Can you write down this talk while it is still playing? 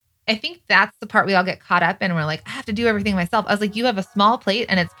I think that's the part we all get caught up in. We're like, I have to do everything myself. I was like, you have a small plate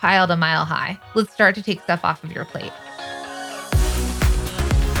and it's piled a mile high. Let's start to take stuff off of your plate.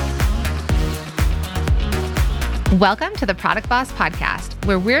 Welcome to the Product Boss Podcast,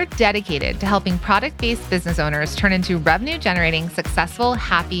 where we're dedicated to helping product-based business owners turn into revenue-generating, successful,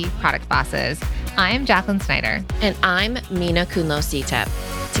 happy product bosses. I'm Jacqueline Snyder. And I'm Mina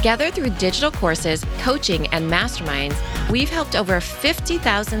Kunlo-Sitep. Together through digital courses, coaching, and masterminds, we've helped over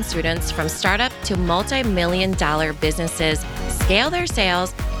 50,000 students from startup to multi-million-dollar businesses scale their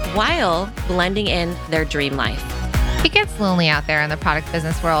sales while blending in their dream life. It gets lonely out there in the product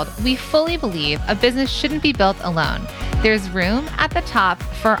business world. We fully believe a business shouldn't be built alone. There's room at the top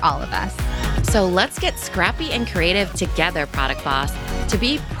for all of us. So let's get scrappy and creative together, Product Boss, to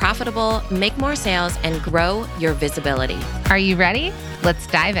be profitable, make more sales, and grow your visibility. Are you ready? Let's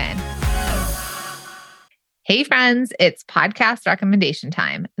dive in. Hey friends, it's podcast recommendation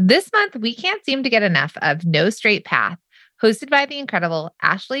time. This month, we can't seem to get enough of No Straight Path, hosted by the incredible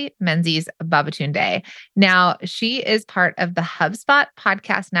Ashley Menzies Babatunde. Now, she is part of the HubSpot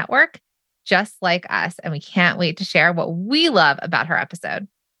podcast network, just like us, and we can't wait to share what we love about her episode.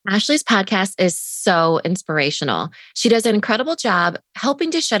 Ashley's podcast is so inspirational. She does an incredible job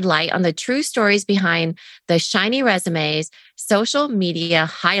helping to shed light on the true stories behind the shiny resumes, social media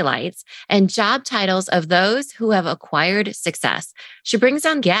highlights, and job titles of those who have acquired success. She brings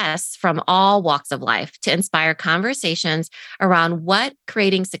on guests from all walks of life to inspire conversations around what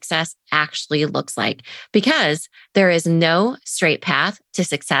creating success actually looks like, because there is no straight path to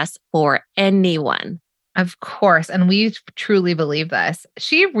success for anyone. Of course. And we truly believe this.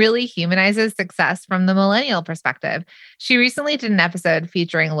 She really humanizes success from the millennial perspective. She recently did an episode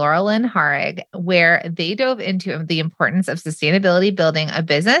featuring Laura Lynn Harig, where they dove into the importance of sustainability building a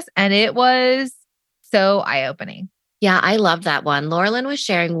business. And it was so eye-opening. Yeah, I love that one. Laura Lynn was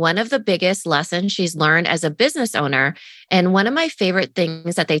sharing one of the biggest lessons she's learned as a business owner. And one of my favorite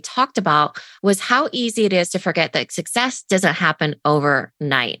things that they talked about was how easy it is to forget that success doesn't happen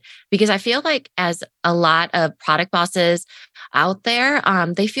overnight. Because I feel like as a lot of product bosses out there,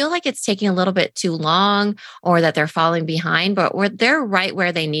 they feel like it's taking a little bit too long or that they're falling behind, but they're right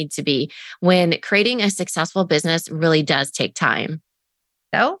where they need to be when creating a successful business really does take time.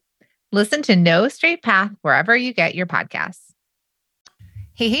 So, listen to No Straight Path wherever you get your podcasts.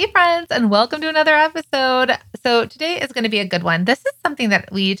 Hey, friends, and welcome to another episode. So today is going to be a good one. This is something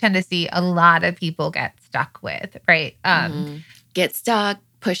that we tend to see a lot of people get stuck with, right? Get stuck,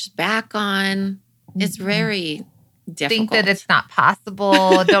 pushed back on. It's very difficult. Think that it's not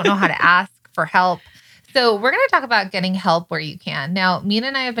possible, don't know how to ask for help. So we're going to talk about getting help where you can. Now, Mina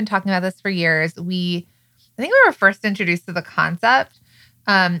and I have been talking about this for years. I think we were first introduced to the concept.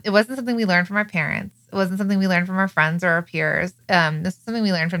 It wasn't something we learned from our parents. It wasn't something we learned from our friends or our peers. This is something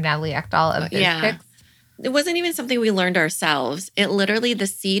we learned from Natalie Ekdahl of BizPix. It wasn't even something we learned ourselves. It literally, the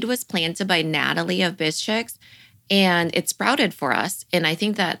seed was planted by Natalie of BizChicks, and it sprouted for us. And I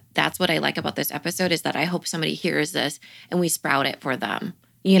think that that's what I like about this episode is that I hope somebody hears this and we sprout it for them,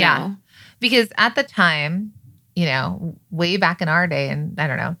 you know? Because at the time, way back in our day, and I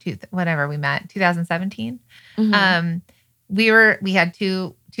don't know, whatever we met, 2017, we had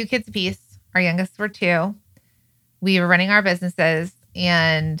two kids apiece. Our youngest were 2. We were running our businesses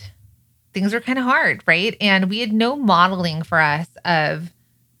and things were kind of hard, right? And we had no modeling for us of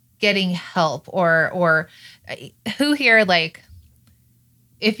getting help or who here, like,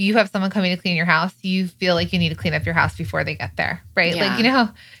 if you have someone coming to clean your house, you feel like you need to clean up your house before they get there, right? Yeah.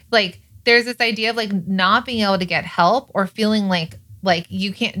 Like, there's this idea of like not being able to get help or feeling like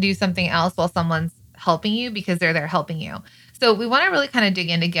you can't do something else while someone's helping you because they're there helping you. So we want to really kind of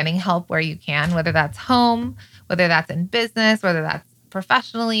dig into getting help where you can, whether that's home, whether that's in business, whether that's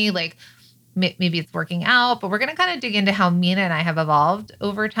professionally, like maybe it's working out, but we're going to kind of dig into how Mina and I have evolved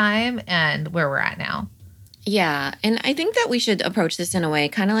over time and where we're at now. Yeah. And I think that we should approach this in a way,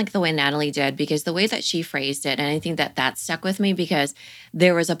 kind of like the way Natalie did, because the way that she phrased it, and I think that stuck with me because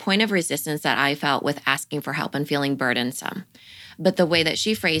there was a point of resistance that I felt with asking for help and feeling burdensome. But the way that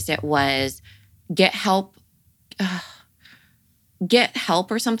she phrased it was get help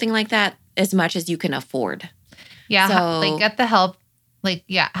or something like that as much as you can afford. Yeah. So, get the help.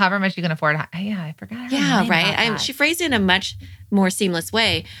 However much you can afford. I forgot. Yeah, right. She phrased it in a much more seamless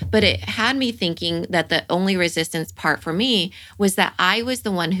way, but it had me thinking that the only resistance part for me was that I was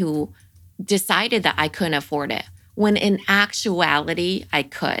the one who decided that I couldn't afford it, when in actuality, I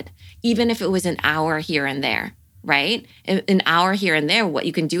could, even if it was an hour here and there, right? An hour here and there, what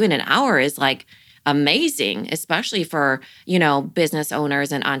you can do in an hour is like amazing, especially for, business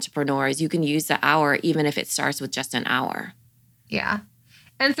owners and entrepreneurs. You can use the hour, even if it starts with just an hour. Yeah.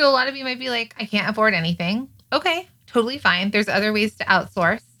 And so a lot of you might be like, I can't afford anything. Okay, totally fine. There's other ways to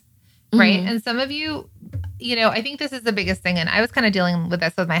outsource, right? Mhm. And some of you, I think this is the biggest thing. And I was kind of dealing with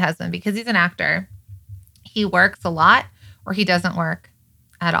this with my husband because he's an actor. He works a lot or he doesn't work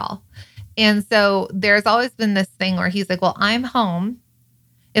at all. And so there's always been this thing where he's like, well, I'm home.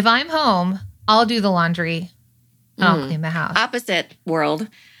 If I'm home, I'll do the laundry and I'll clean the house. Opposite world.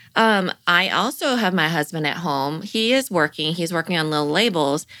 I also have my husband at home. He is working. He's working on little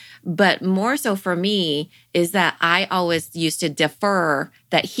labels. But more so for me is that I always used to defer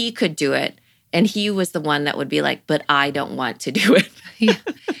that he could do it. And he was the one that would be like, but I don't want to do it. Yeah.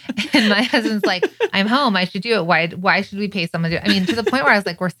 And my husband's like, I'm home. I should do it. Why should we pay someone to do it? I mean, to the point where I was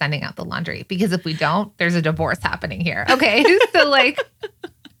like, we're sending out the laundry because if we don't, there's a divorce happening here. Okay. So like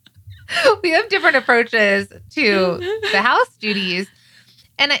we have different approaches to the house duties.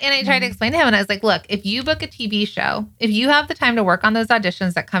 And I tried to explain to him and I was like, look, if you book a TV show, if you have the time to work on those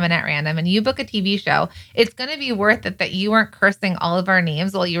auditions that come in at random and you book a TV show, it's going to be worth it that you weren't cursing all of our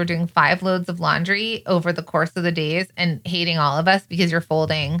names while you were doing 5 loads of laundry over the course of the days and hating all of us because you're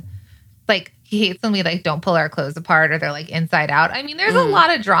folding. Like he hates when we like don't pull our clothes apart or they're like inside out. I mean, there's a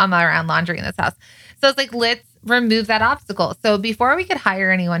lot of drama around laundry in this house. So it's like, let's remove that obstacle. So before we could hire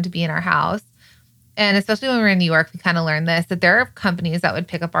anyone to be in our house, and especially when we were in New York, we kind of learned this, that there are companies that would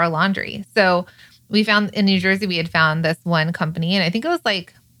pick up our laundry. So we found in New Jersey, we had found this one company, and I think it was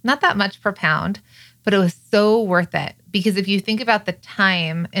like not that much per pound, but it was so worth it. Because if you think about the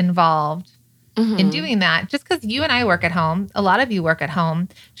time involved in doing that, just because you and I work at home, a lot of you work at home,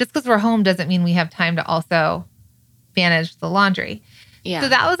 just because we're home doesn't mean we have time to also manage the laundry. Yeah. So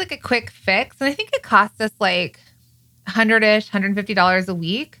that was like a quick fix. And I think it cost us like $100-ish, $150 a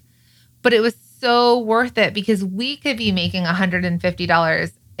week, but it was so worth it because we could be making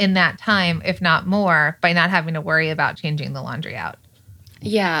 $150 in that time, if not more, by not having to worry about changing the laundry out.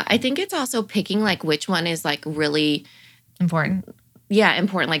 Yeah. I think it's also picking like which one is like really important. Yeah,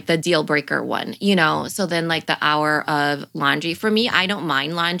 important, like the deal breaker one, So then like the hour of laundry. For me, I don't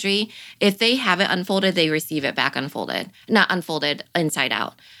mind laundry. If they have it unfolded, they receive it back unfolded, not unfolded inside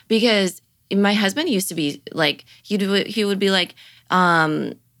out. Because my husband used to be like, he would be like,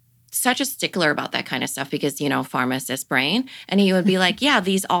 such a stickler about that kind of stuff because, pharmacist brain. And he would be like, yeah,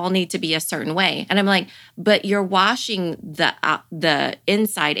 these all need to be a certain way. And I'm like, but you're washing the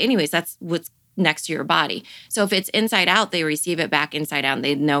inside anyways. That's what's next to your body. So if it's inside out, they receive it back inside out and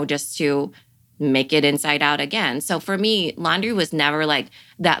they know just to make it inside out again. So for me, laundry was never like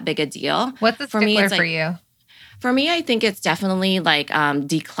that big a deal. What's the stickler for me, it's for you? For me, I think it's definitely like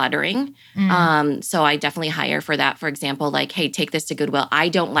decluttering. So I definitely hire for that. For example, like, hey, take this to Goodwill. I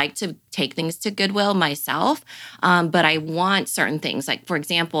don't like to take things to Goodwill myself, but I want certain things. Like, for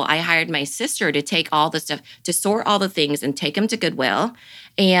example, I hired my sister to take all the stuff, to sort all the things and take them to Goodwill.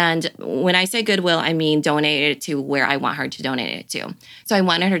 And when I say Goodwill, I mean donate it to where I want her to donate it to. So I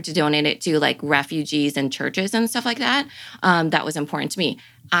wanted her to donate it to like refugees and churches and stuff like that. That was important to me.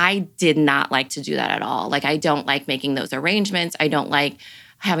 I did not like to do that at all. Like, I don't like making those arrangements. I don't like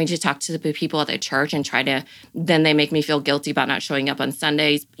having to talk to the people at the church and then they make me feel guilty about not showing up on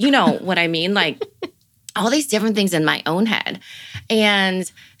Sundays. You know what I mean? Like all these different things in my own head.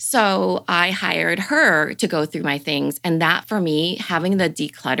 And so I hired her to go through my things. And that for me, having the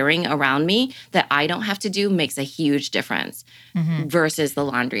decluttering around me that I don't have to do makes a huge difference versus the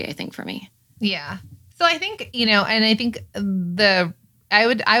laundry, I think, for me. Yeah. So I think, and I think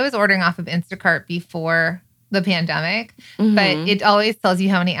I was ordering off of Instacart before the pandemic, but it always tells you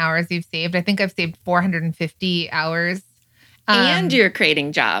how many hours you've saved. I think I've saved 450 hours. And you're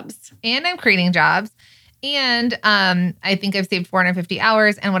creating jobs. And I'm creating jobs. And I think I've saved 450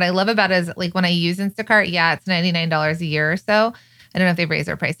 hours. And what I love about it is like when I use Instacart, yeah, it's $99 a year or so. I don't know if they've raised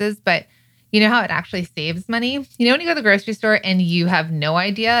their prices, but you know how it actually saves money? You know when you go to the grocery store and you have no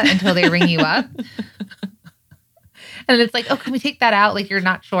idea until they ring you up? And it's like, oh, can we take that out? Like you're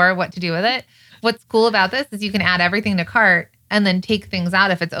not sure what to do with it. What's cool about this is you can add everything to cart and then take things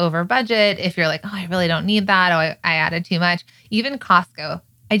out if it's over budget. If you're like, oh, I really don't need that. Oh, I added too much. Even Costco.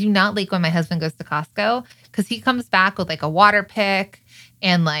 I do not like when my husband goes to Costco because he comes back with like a water pick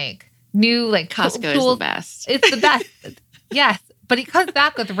and like new like Costco tools. Is the best. It's the best. Yes. But he comes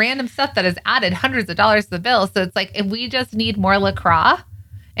back with random stuff that has added hundreds of dollars to the bill. So it's like, if we just need more LaCroix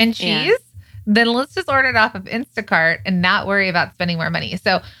and cheese, then let's just order it off of Instacart and not worry about spending more money.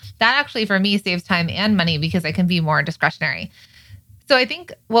 So that actually for me saves time and money because I can be more discretionary. So I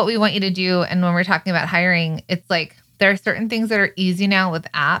think what we want you to do, and when we're talking about hiring, it's like there are certain things that are easy now with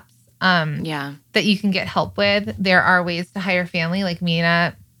apps that you can get help with. There are ways to hire family. Like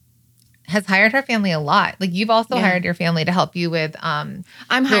Mina has hired her family a lot. Like you've also hired your family to help you with I'm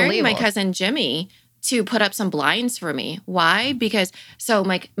hiring my labels. cousin Jimmy to put up some blinds for me. Why? Because so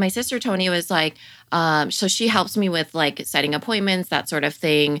my sister Tony was like, so she helps me with like setting appointments, that sort of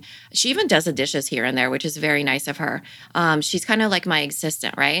thing. She even does the dishes here and there, which is very nice of her. She's kind of like my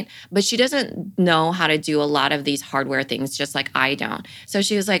assistant, right? But she doesn't know how to do a lot of these hardware things, just like I don't. So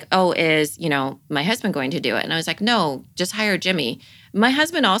she was like, oh, is, my husband going to do it? And I was like, no, just hire Jimmy. My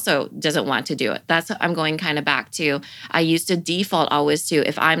husband also doesn't want to do it. I'm going kind of back to, I used to default always to,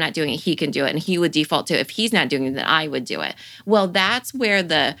 if I'm not doing it, he can do it. And he would default to, if he's not doing it, then I would do it. Well, that's where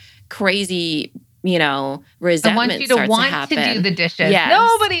the crazy, resentment starts to happen. To do the dishes. Yes.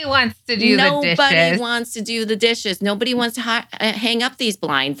 Nobody wants to do the dishes. Nobody wants to do the dishes. Nobody wants to hang up these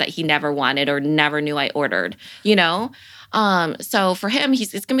blinds that he never wanted or never knew I ordered, So for him,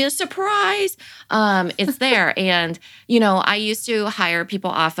 it's going to be a surprise. It's there. And, I used to hire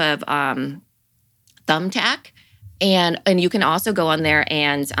people off of Thumbtack, and you can also go on there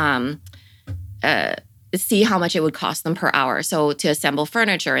and see how much it would cost them per hour. So to assemble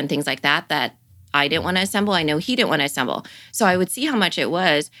furniture and things like that I didn't want to assemble. I know he didn't want to assemble. So I would see how much it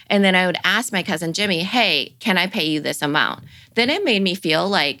was. And then I would ask my cousin Jimmy, hey, can I pay you this amount? Then it made me feel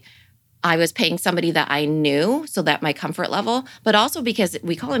like I was paying somebody that I knew, so that my comfort level, but also because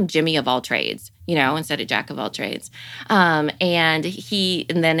we call him Jimmy of all trades, instead of Jack of all trades. And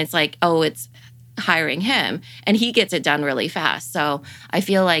then it's like, oh, it's hiring him, and he gets it done really fast. So I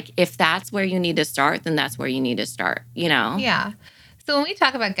feel like if that's where you need to start, then that's where you need to start, Yeah. So when we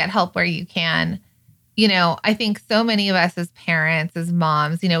talk about get help where you can, I think so many of us as parents, as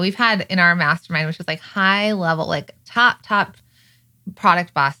moms, we've had in our mastermind, which is like high level, like top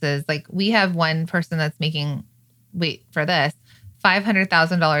product bosses. Like we have one person that's making, wait for this,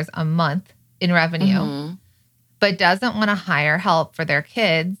 $500,000 a month in revenue, but doesn't want to hire help for their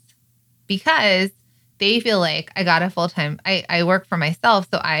kids because they feel like I got a full-time, I work for myself,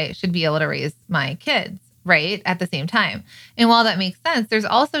 so I should be able to raise my kids, right? At the same time. And while that makes sense, there's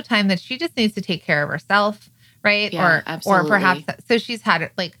also time that she just needs to take care of herself, right? Yeah, absolutely. Or perhaps, so she's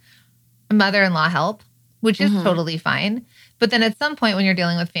had like a mother-in-law help, which is totally fine. But then at some point when you're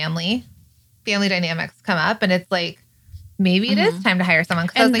dealing with family dynamics come up, and it's like, maybe it is time to hire someone.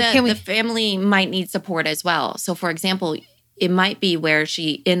 And the family might need support as well. So for example, it might be where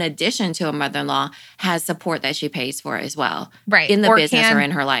she, in addition to a mother-in-law, has support that she pays for as well. Right. In the business or in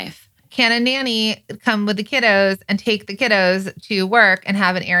her life. Can a nanny come with the kiddos and take the kiddos to work and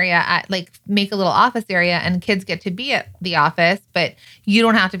have an area at, like, make a little office area, and kids get to be at the office, but you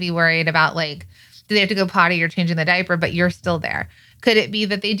don't have to be worried about, like, do they have to go potty or changing the diaper, but you're still there? Could it be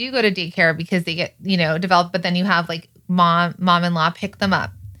that they do go to daycare because they get, developed, but then you have like mom-in-law pick them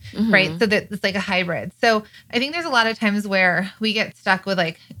up, right? So that it's like a hybrid. So I think there's a lot of times where we get stuck with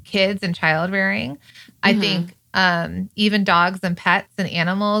like kids and child rearing. I think even dogs and pets and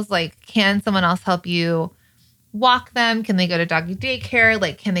animals, like, can someone else help you walk them? Can they go to doggy daycare?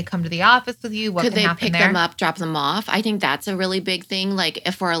 Like, can they come to the office with you? What could can they happen pick there? them up, drop them off? I think that's a really big thing. Like,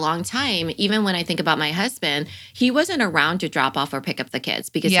 if for a long time, even when I think about my husband, he wasn't around to drop off or pick up the kids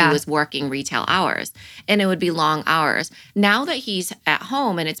because he was working retail hours, and it would be long hours. Now that he's at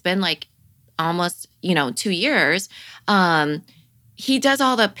home, and it's been like almost 2 years, he does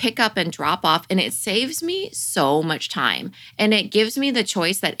all the pickup and drop off, and it saves me so much time. And it gives me the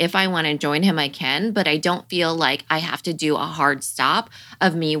choice that if I want to join him, I can, but I don't feel like I have to do a hard stop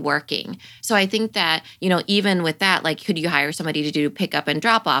of me working. So I think that, even with that, like, could you hire somebody to do pickup and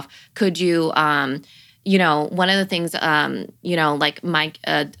drop off? Could you, one of the things, like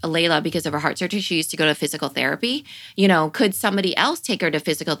Layla, because of her heart surgery, she used to go to physical therapy. Could somebody else take her to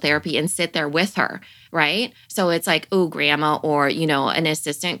physical therapy and sit there with her, right? So it's like, oh, grandma or, an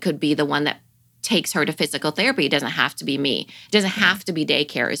assistant could be the one that takes her to physical therapy. It doesn't have to be me. It doesn't have to be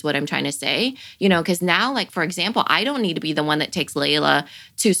daycare is what I'm trying to say, because now, like, for example, I don't need to be the one that takes Layla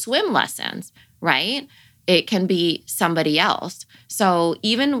to swim lessons, right? It can be somebody else. So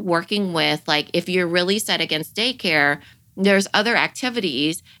even working with, like, if you're really set against daycare, there's other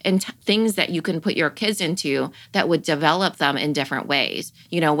activities and things that you can put your kids into that would develop them in different ways,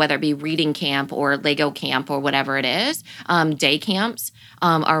 whether it be reading camp or Lego camp or whatever it is. Day camps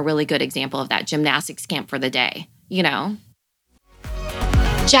are a really good example of that. Gymnastics camp for the day,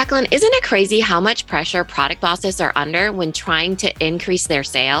 Jacqueline, isn't it crazy how much pressure product bosses are under when trying to increase their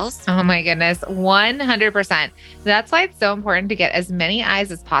sales? Oh my goodness, 100%. That's why it's so important to get as many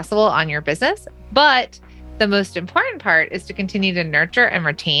eyes as possible on your business. But the most important part is to continue to nurture and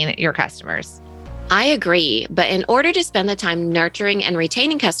retain your customers. I agree. But in order to spend the time nurturing and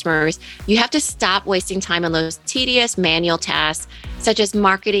retaining customers, you have to stop wasting time on those tedious manual tasks such as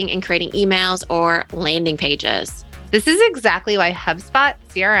marketing and creating emails or landing pages. This is exactly why HubSpot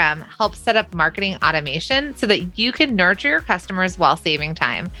CRM helps set up marketing automation so that you can nurture your customers while saving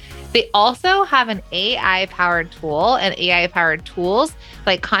time. They also have an AI-powered tool and AI-powered tools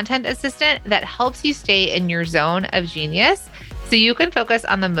like Content Assistant that helps you stay in your zone of genius so you can focus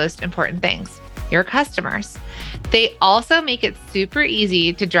on the most important things, your customers. They also make it super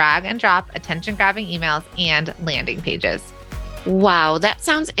easy to drag and drop attention-grabbing emails and landing pages. Wow, that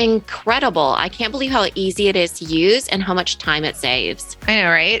sounds incredible. I can't believe how easy it is to use and how much time it saves. I know,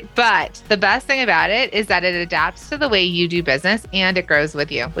 right? But the best thing about it is that it adapts to the way you do business and it grows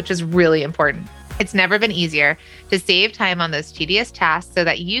with you, which is really important. It's never been easier to save time on those tedious tasks so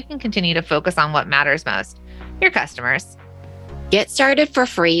that you can continue to focus on what matters most, your customers. Get started for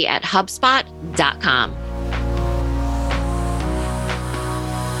free at HubSpot.com.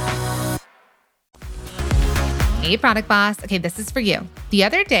 Hey, Product Boss. Okay, this is for you. The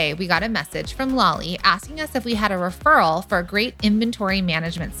other day, we got a message from Lolly asking us if we had a referral for a great inventory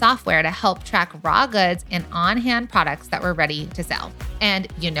management software to help track raw goods and on-hand products that were ready to sell. And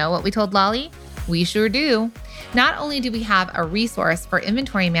you know what we told Lolly? We sure do. Not only do we have a resource for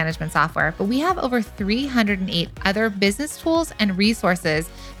inventory management software, but we have over 308 other business tools and resources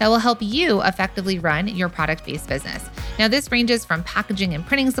that will help you effectively run your product-based business. Now, this ranges from packaging and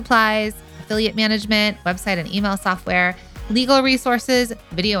printing supplies, affiliate management, website and email software, legal resources,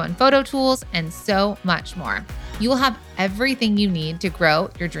 video and photo tools, and so much more. You will have everything you need to grow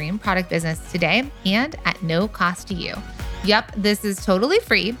your dream product business today and at no cost to you. Yep, this is totally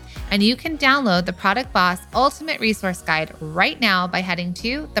free, and you can download the Product Boss Ultimate Resource Guide right now by heading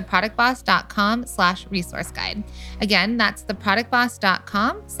to theproductboss.com/resource guide. Again, that's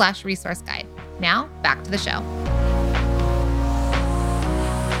theproductboss.com/resource guide. Now, back to the show.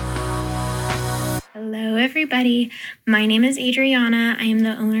 Hello, everybody. My name is Adriana. I am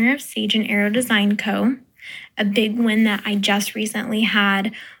the owner of Sage and Arrow Design Co. A big win that I just recently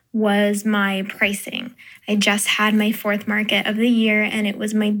had was my pricing. I just had my 4th market of the year, and it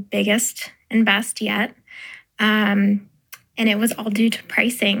was my biggest and best yet. And it was all due to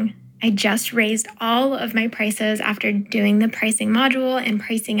pricing. I just raised all of my prices after doing the pricing module and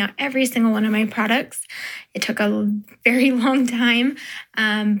pricing out every single one of my products. It took a very long time,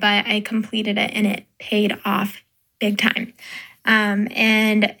 but I completed it and it paid off big time.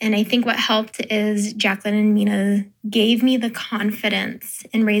 And I think what helped is Jacqueline and Mina gave me the confidence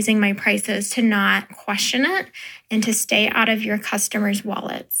in raising my prices to not question it and to stay out of your customers'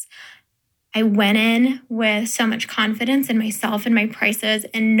 wallets. I went in with so much confidence in myself and my prices,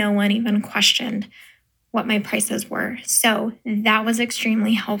 and no one even questioned what my prices were. So that was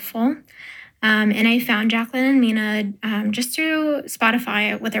extremely helpful. And I found Jacqueline and Mina just through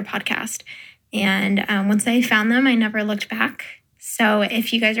Spotify with their podcast. And once I found them, I never looked back. So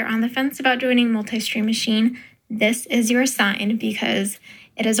if you guys are on the fence about joining Multi-Stream Machine, this is your sign, because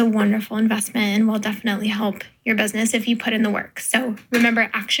it is a wonderful investment and will definitely help your business if you put in the work. So remember,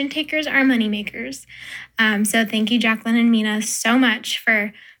 action takers are money makers. So thank you, Jacqueline and Mina, so much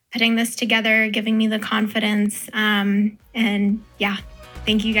for putting this together, giving me the confidence. And yeah,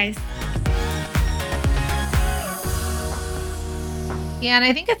 thank you guys. Yeah, and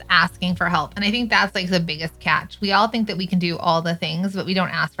I think it's asking for help. And I think that's like the biggest catch. We all think that we can do all the things, but we don't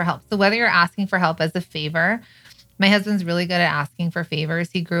ask for help. So whether you're asking for help as a favor, my husband's really good at asking for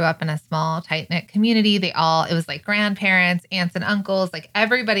favors. He grew up in a small, tight-knit community. It was like grandparents, aunts and uncles, like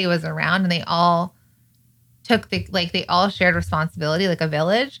everybody was around, and they all they all shared responsibility like a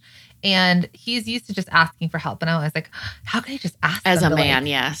village. And he's used to just asking for help. And I was like, how can he just ask As them a to, man,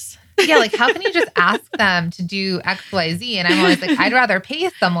 yes. Yeah, like how can you just ask them to do X, Y, Z? And I'm always like, I'd rather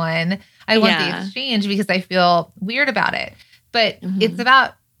pay someone. I want the exchange because I feel weird about it. But it's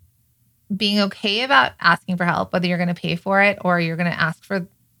about being okay about asking for help, whether you're going to pay for it or you're going to ask for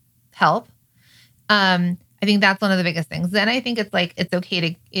help. I think that's one of the biggest things. Then I think it's like, it's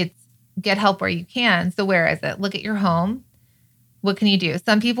okay to get help where you can. So where is it? Look at your home. What can you do?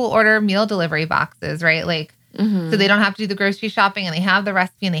 Some people order meal delivery boxes, right? Like, so they don't have to do the grocery shopping, and they have the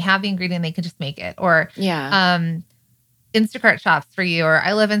recipe and they have the ingredient, they can just make it. Or Instacart shops for you. Or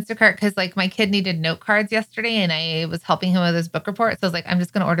I love Instacart because like my kid needed note cards yesterday and I was helping him with his book report. So I was like, I'm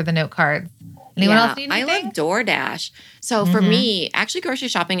just going to order the note cards. Anyone else need anything? I love DoorDash. So for me, actually grocery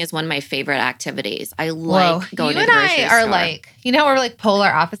shopping is one of my favorite activities. I like going to the grocery store. You and I are like, we're like polar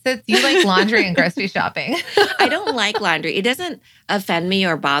opposites. You like laundry and grocery shopping. I don't like laundry. It doesn't offend me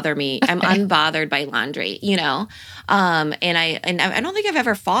or bother me. I'm unbothered by laundry, you know? And I don't think I've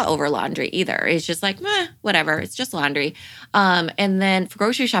ever fought over laundry either. It's just like, whatever. It's just laundry. And then for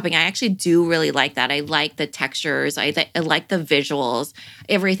grocery shopping, I actually do really like that. I like the textures. I like the visuals,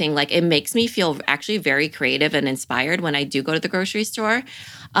 everything. Like it makes me feel actually very creative and inspired when I do go to the grocery store.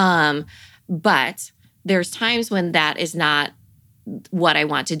 But there's times when that is not what I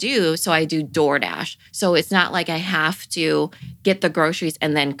want to do. So I do DoorDash. So it's not like I have to get the groceries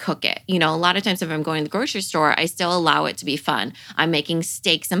and then cook it. You know, a lot of times if I'm going to the grocery store, I still allow it to be fun. I'm making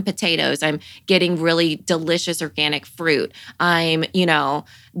steaks and potatoes. I'm getting really delicious organic fruit. I'm, you know,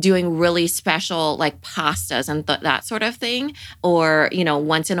 doing really special like pastas and that sort of thing. Or, you know,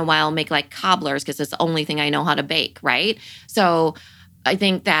 once in a while make like cobblers because it's the only thing I know how to bake, right? So I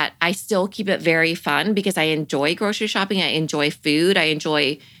think that I still keep it very fun because I enjoy grocery shopping. I enjoy food. I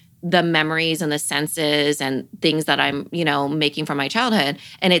enjoy the memories and the senses and things that I'm, you know, making from my childhood.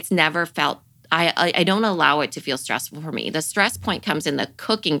 And it's never felt, I don't allow it to feel stressful for me. The stress point comes in the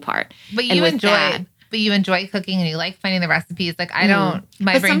cooking part. But you enjoy cooking and you like finding the recipes. Like I don't,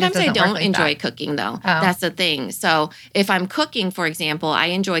 my but brain just sometimes I doesn't work don't like enjoy that. cooking though. Oh. That's the thing. So if I'm cooking, for example, I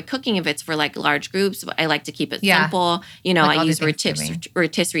enjoy cooking if it's for like large groups. I like to keep it simple. You know, Like I all use the Thanksgiving.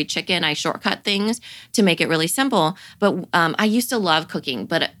 rotisserie chicken. I shortcut things to make it really simple. But I used to love cooking,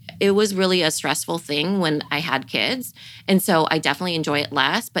 but it was really a stressful thing when I had kids. And so I definitely enjoy it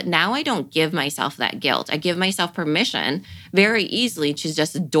less. But now I don't give myself that guilt. I give myself permission very easily to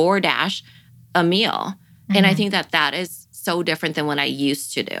just DoorDash a meal. And I think that is so different than what I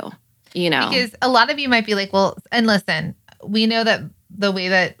used to do, you know? Because a lot of you might be like, well, and listen, we know that the way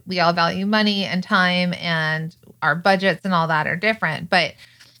that we all value money and time and our budgets and all that are different. But,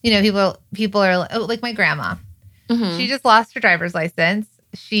 you know, people are like my grandma. Mm-hmm. She just lost her driver's license.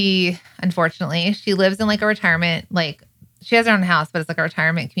 Unfortunately, she lives in like a retirement, like she has her own house, but it's like a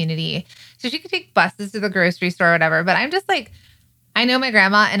retirement community. So she could take buses to the grocery store or whatever. But I'm just like, I know my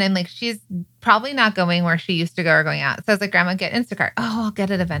grandma and I'm like, she's probably not going where she used to go or going out. So I was like, Grandma, get Instacart. Oh, I'll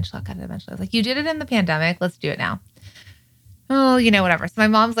get it eventually. I was like, you did it in the pandemic. Let's do it now. Oh, you know, whatever. So my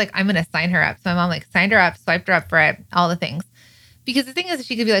mom's like, I'm going to sign her up. So my mom like signed her up, swiped her up for it, all the things. Because the thing is,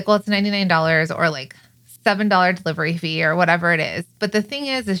 she could be like, well, it's $99 or like $7 delivery fee or whatever it is. But the thing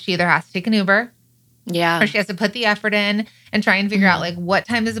is she either has to take an Uber. Yeah. Or she has to put the effort in and try and figure out like what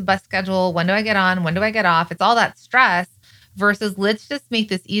time is the bus schedule? When do I get on? When do I get off? It's all that stress versus let's just make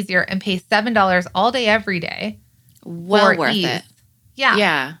this easier and pay $7 all day, every day. Well worth it. Yeah.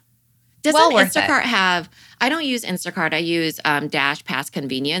 Yeah. Doesn't Well worth Instacart have, I don't use Instacart. I use Dash Pass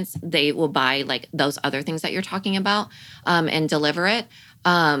Convenience. They will buy like those other things that you're talking about and deliver it.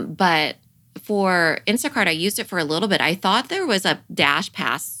 But for Instacart, I used it for a little bit. I thought there was a Dash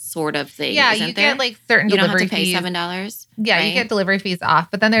Pass sort of thing. Yeah, isn't you there? get like certain You don't delivery have to pay fees. $7. Yeah, right? you get delivery fees off,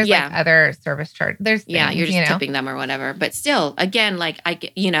 but then there's like other service charge. There's things, you're just you know? tipping them or whatever. But still, again, like I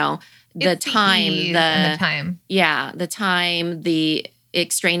get, you know, It's the time, the time, the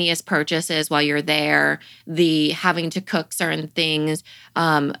extraneous purchases while you're there, the having to cook certain things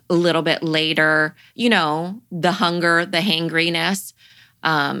a little bit later, you know, the hunger, the hangriness,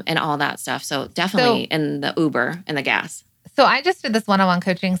 and all that stuff. So definitely in the Uber and the gas. So I just did this one-on-one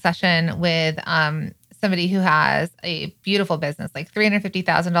coaching session with somebody who has a beautiful business, like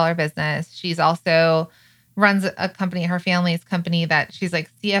 $350,000 business. She's also runs a company, her family's company, that she's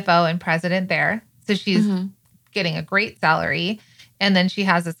like CFO and president there. So she's getting a great salary. And then she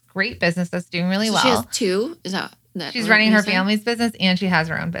has this great business that's doing really well. She has two? Is that she's running her family's business and she has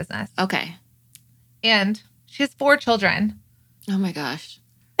her own business. Okay. And she has 4 children. Oh my gosh.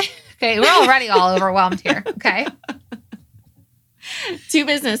 Okay, we're already all overwhelmed here. Okay. 2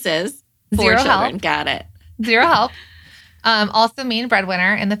 businesses, 4 Zero children. help. Got it. 0 help. Also main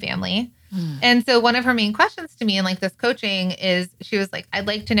breadwinner in the family. And so one of her main questions to me in like this coaching is she was like, I'd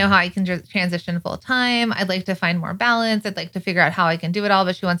like to know how I can transition full time. I'd like to find more balance. I'd like to figure out how I can do it all.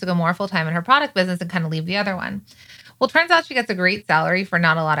 But she wants to go more full time in her product business and kind of leave the other one. Well, turns out she gets a great salary for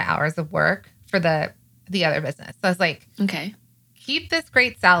not a lot of hours of work for the other business. So I was like, Okay. keep this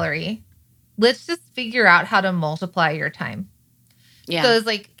great salary. Let's just figure out how to multiply your time. Yeah. So it's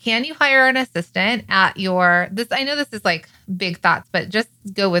like, can you hire an assistant at I know this is like big thoughts, but just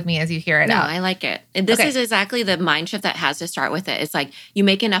go with me as you hear it No, out. I like it. And this is exactly the mind shift that has to start with it. It's like you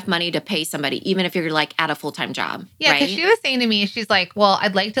make enough money to pay somebody, even if you're like at a full-time job. Yeah, because right? she was saying to me, she's like, well,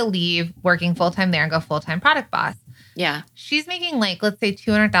 I'd like to leave working full-time there and go full-time product boss. Yeah. She's making like, let's say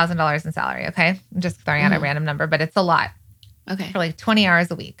 $200,000 in salary. Okay. I'm just throwing out a random number, but it's a lot Okay. for like 20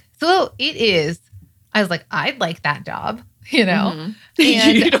 hours a week. So it is, I was like, I'd like that job, you know?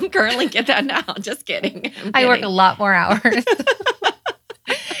 And you don't currently get that now. Just kidding. I work a lot more hours.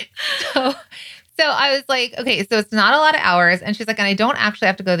 So I was like, okay, so it's not a lot of hours. And she's like, and I don't actually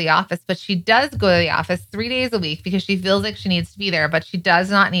have to go to the office, but she does go to the office 3 days a week because she feels like she needs to be there, but she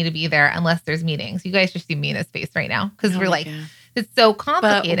does not need to be there unless there's meetings. You guys should see Mina's face right now because we're like, God. it's so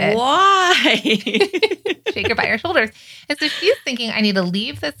complicated. But why? Shake her by her shoulders. And so she's thinking, I need to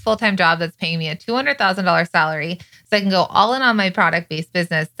leave this full-time job that's paying me a $200,000 salary so I can go all in on my product-based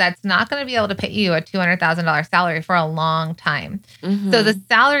business. That's not going to be able to pay you a $200,000 salary for a long time. So the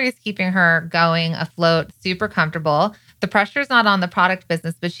salary is keeping her going afloat, super comfortable. The pressure is not on the product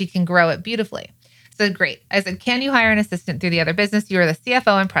business, but she can grow it beautifully. So great. I said, can you hire an assistant through the other business? You are the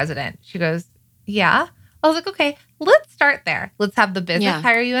CFO and president. She goes, yeah. I was like, okay, let's start there. Let's have the business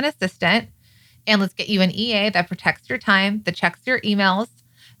hire you an assistant and let's get you an EA that protects your time, that checks your emails,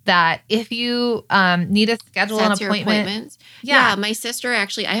 that if you need to schedule an appointment. Yeah. My sister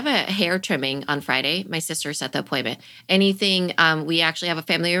actually, I have a hair trimming on Friday. My sister set the appointment. Anything, we actually have a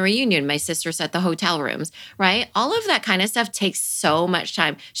family reunion. My sister set the hotel rooms, right? All of that kind of stuff takes so much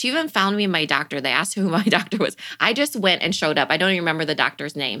time. She even found me my doctor. They asked who my doctor was. I just went and showed up. I don't even remember the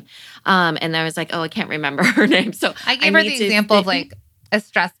doctor's name. And I was like, oh, I can't remember her name. So I gave her the example of like a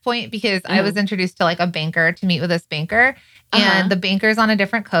stress point because I was introduced to like a banker to meet with this banker. And the banker's on a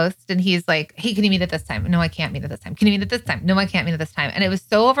different coast and he's like, hey, can you meet at this time? No, I can't meet at this time. Can you meet at this time? No, I can't meet at this time. And it was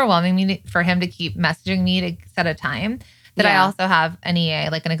so overwhelming for him to keep messaging me to set a time that I also have an EA,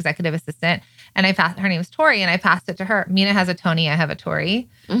 like an executive assistant. And I passed, her name was Tori, and I passed it to her. Mina has a Tony, I have a Tori,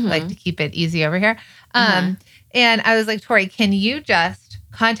 like to keep it easy over here. And I was like, Tori, can you just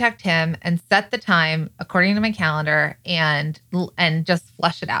contact him and set the time according to my calendar and just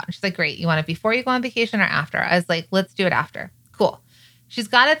flush it out? And she's like, great. You want it before you go on vacation or after? I was like, let's do it after. Cool. She's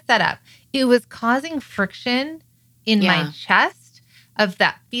got it set up. It was causing friction in my chest of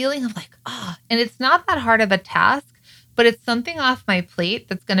that feeling of like, oh, and it's not that hard of a task, but it's something off my plate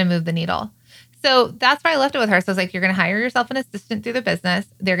that's going to move the needle. So that's why I left it with her. So I was like, you're going to hire yourself an assistant through the business.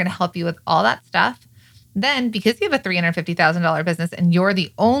 They're going to help you with all that stuff. Then, because you have a $350,000 business and you're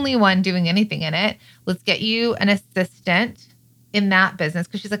the only one doing anything in it, let's get you an assistant in that business.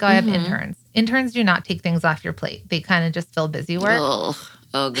 Because she's like, oh, I have interns. Interns do not take things off your plate. They kind of just fill busy work.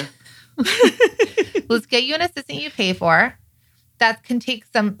 Ugh. Let's get you an assistant you pay for. That can take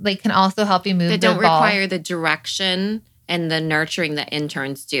some, like, can also help you move the ball. That don't require the direction and the nurturing that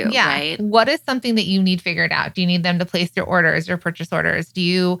interns do, right? What is something that you need figured out? Do you need them to place your orders, your purchase orders? Do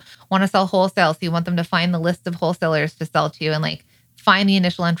you want to sell wholesale? So you want them to find the list of wholesalers to sell to and like find the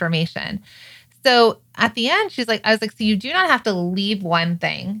initial information. So at the end, I was like, so you do not have to leave one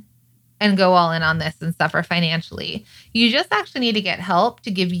thing and go all in on this and suffer financially. You just actually need to get help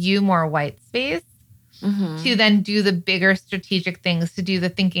to give you more white space to then do the bigger strategic things, to do the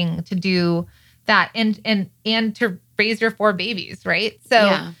thinking, to do that and to raise your 4 babies, right?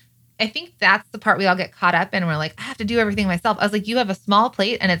 So I think that's the part we all get caught up in. We're like, I have to do everything myself. I was like, you have a small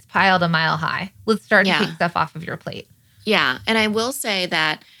plate and it's piled a mile high. Let's start to take stuff off of your plate. Yeah. And I will say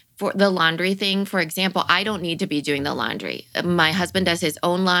that for the laundry thing, for example, I don't need to be doing the laundry. My husband does his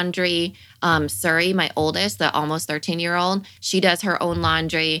own laundry. Suri, my oldest, the almost 13-year-old, she does her own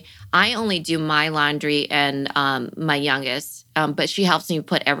laundry. I only do my laundry and my youngest, but she helps me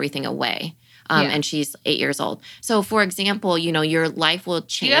put everything away. And she's 8 years old. So, for example, your life will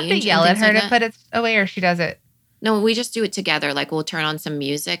change. You have to yell at her to put it away, or she does it? No, we just do it together. Like, we'll turn on some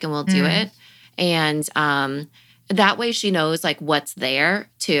music and we'll do it. And that way she knows, like, what's there,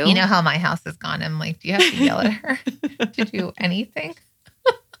 too. You know how my house has gone. I'm like, do you have to yell at her to do anything?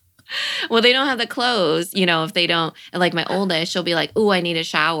 Well, they don't have the clothes, if they don't, like my oldest, she'll be like, oh, I need a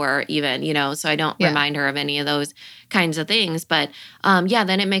shower even, so I don't remind her of any of those kinds of things. But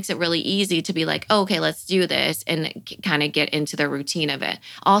then it makes it really easy to be like, oh, okay, let's do this and kind of get into the routine of it.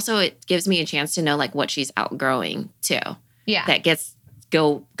 Also, it gives me a chance to know like what she's outgrowing too. Yeah. That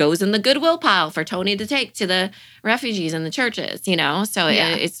goes in the Goodwill pile for Tony to take to the refugees and the churches, so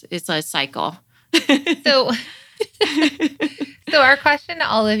it's a cycle. So our question to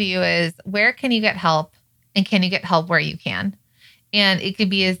all of you is, where can you get help, and can you get help where you can? And it could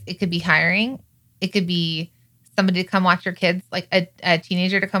be hiring. It could be somebody to come watch your kids, like a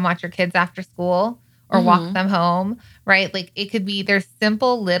teenager to come watch your kids after school or walk them home, right? Like it could be, there's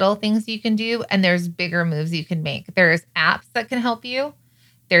simple little things you can do and there's bigger moves you can make. There's apps that can help you.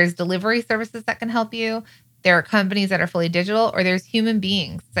 There's delivery services that can help you. There are companies that are fully digital, or there's human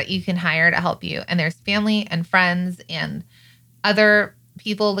beings that you can hire to help you. And there's family and friends and other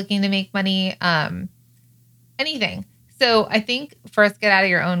people looking to make money, anything. So I think first get out of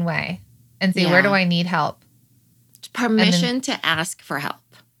your own way and say, where do I need help? Permission to ask for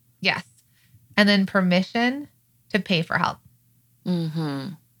help. Yes. And then permission to pay for help.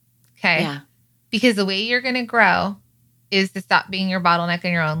 Okay. Yeah. Because the way you're going to grow is to stop being your bottleneck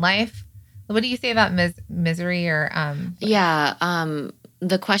in your own life. What do you say about misery or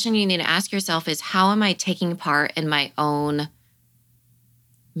The question you need to ask yourself is, how am I taking part in my own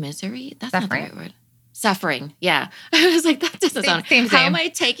misery? That's suffering? not the right word. Suffering. Yeah. I was like, that doesn't sound. Same. How am I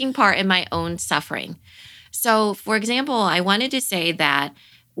taking part in my own suffering? So, for example, I wanted to say that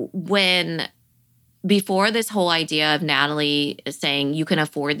before this whole idea of Natalie saying you can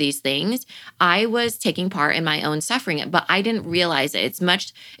afford these things, I was taking part in my own suffering, but I didn't realize it.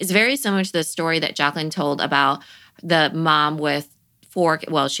 It's very similar to the story that Jacqueline told about the mom with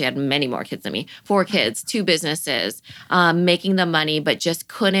she had many more kids than me, 4 kids, 2 businesses, making the money, but just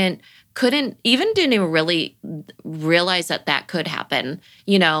didn't even really realize that could happen,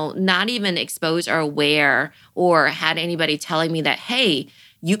 not even exposed or aware or had anybody telling me that, hey,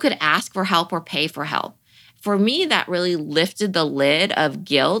 you could ask for help or pay for help. For me, that really lifted the lid of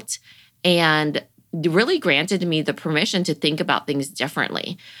guilt and really granted me the permission to think about things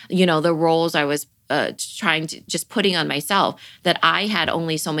differently. The roles I was trying to just putting on myself, that I had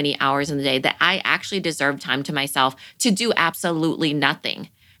only so many hours in the day, that I actually deserved time to myself to do absolutely nothing.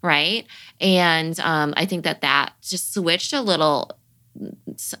 Right. And I think that just switched a little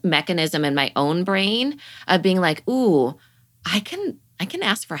mechanism in my own brain of being like, ooh, I can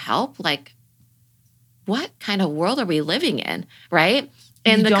ask for help. Like, what kind of world are we living in? Right.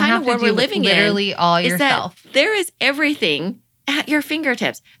 And the kind of world we're living in literally all yourself. There is everything at your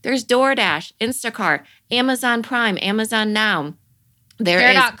fingertips. There's DoorDash, Instacart, Amazon Prime, Amazon Now. There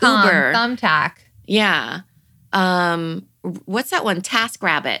is Uber. Thumbtack. Yeah. What's that one?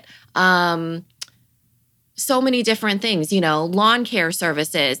 TaskRabbit. So many different things, lawn care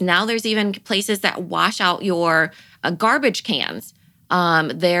services. Now there's even places that wash out your garbage cans.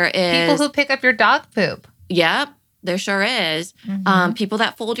 There is people who pick up your dog poop. Yep, there sure is. Mm-hmm. People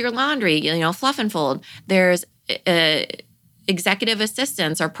that fold your laundry, fluff and fold. There's executive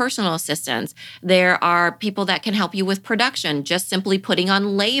assistants or personal assistants. There are people that can help you with production, just simply putting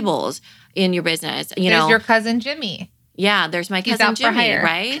on labels in your business. There's your cousin Jimmy. Yeah, there's my cousin Jimmy,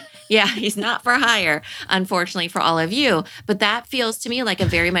 right? Yeah, he's not for hire, unfortunately, for all of you. But that feels to me like a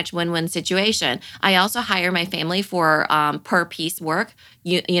very much win-win situation. I also hire my family for per piece work,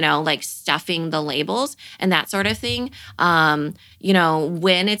 like stuffing the labels and that sort of thing. When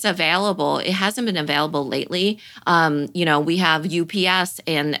it's available, it hasn't been available lately. We have UPS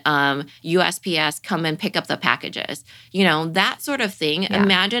and USPS come and pick up the packages. That sort of thing. Yeah.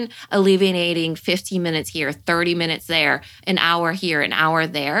 Imagine alleviating 15 minutes here, 30 minutes there, an hour here, an hour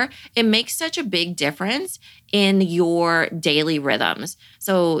there. It makes such a big difference in your daily rhythms.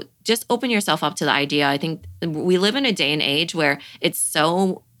 So just open yourself up to the idea. I think we live in a day and age where it's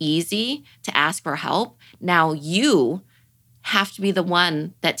so easy to ask for help. Now you have to be the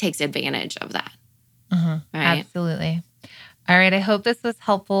one that takes advantage of that. Mm-hmm. Right? Absolutely. All right. I hope this was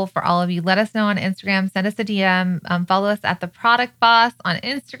helpful for all of you. Let us know on Instagram. Send us a DM. Follow us at The Product Boss on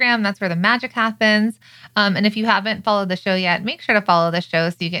Instagram. That's where the magic happens. And if you haven't followed the show yet, make sure to follow the show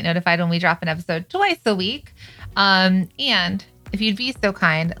so you get notified when we drop an episode twice a week. And if you'd be so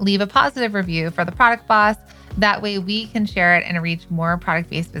kind, leave a positive review for The Product Boss. That way we can share it and reach more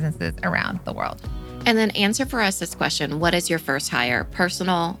product-based businesses around the world. And then answer for us this question. What is your first hire,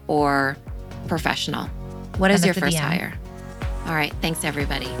 personal or professional? What is your first hire? All right. Thanks,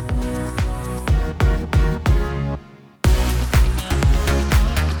 everybody.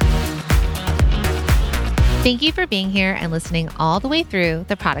 Thank you for being here and listening all the way through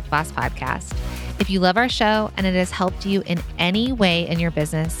the Product Boss podcast. If you love our show and it has helped you in any way in your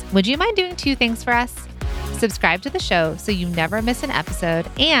business, would you mind doing 2 things for us? Subscribe to the show so you never miss an episode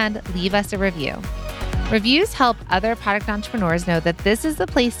and leave us a review. Reviews help other product entrepreneurs know that this is the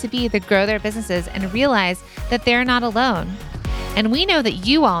place to be to grow their businesses and realize that they're not alone. And we know that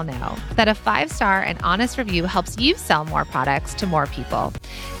you all know that a 5-star and honest review helps you sell more products to more people.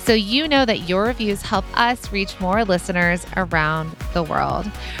 So you know that your reviews help us reach more listeners around the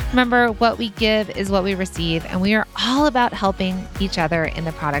world. Remember, what we give is what we receive, and we are all about helping each other in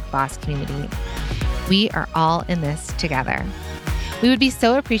the Product Boss community. We are all in this together. We would be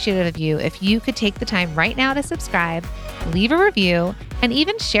so appreciative of you if you could take the time right now to subscribe, leave a review, and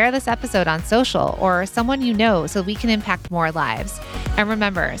even share this episode on social or someone you know so we can impact more lives. And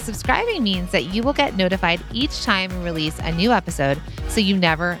remember, subscribing means that you will get notified each time we release a new episode so you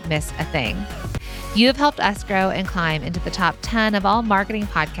never miss a thing. You have helped us grow and climb into the top 10 of all marketing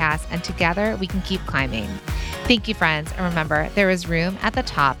podcasts, and together we can keep climbing. Thank you, friends. And remember, there is room at the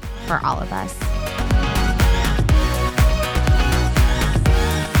top for all of us.